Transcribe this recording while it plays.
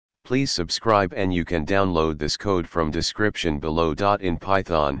Please subscribe, and you can download this code from description below. In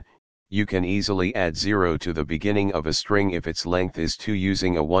Python, you can easily add 0 to the beginning of a string if its length is 2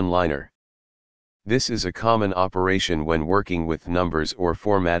 using a one-liner. This is a common operation when working with numbers or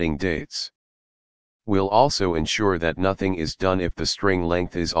formatting dates. We'll also ensure that nothing is done if the string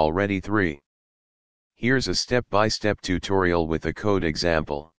length is already 3. Here's a step-by-step tutorial with a code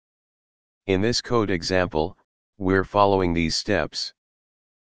example. In this code example, we're following these steps.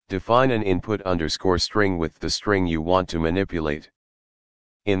 Define an input underscore string with the string you want to manipulate.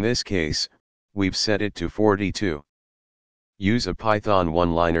 In this case, we've set it to 42. Use a Python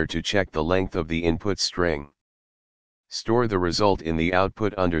one-liner to check the length of the input string. Store the result in the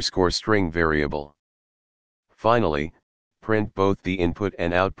output underscore string variable. Finally, print both the input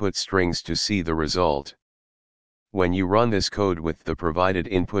and output strings to see the result. When you run this code with the provided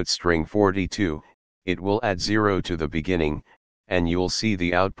input string 42, it will add 0 to the beginning, and you'll see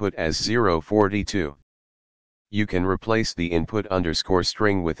the output as 042. You can replace the input underscore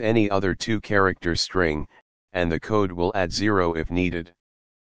string with any other 2-character string, and the code will add 0 if needed.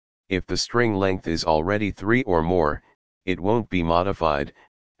 If the string length is already 3 or more, it won't be modified,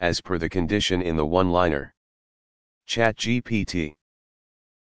 as per the condition in the one-liner. ChatGPT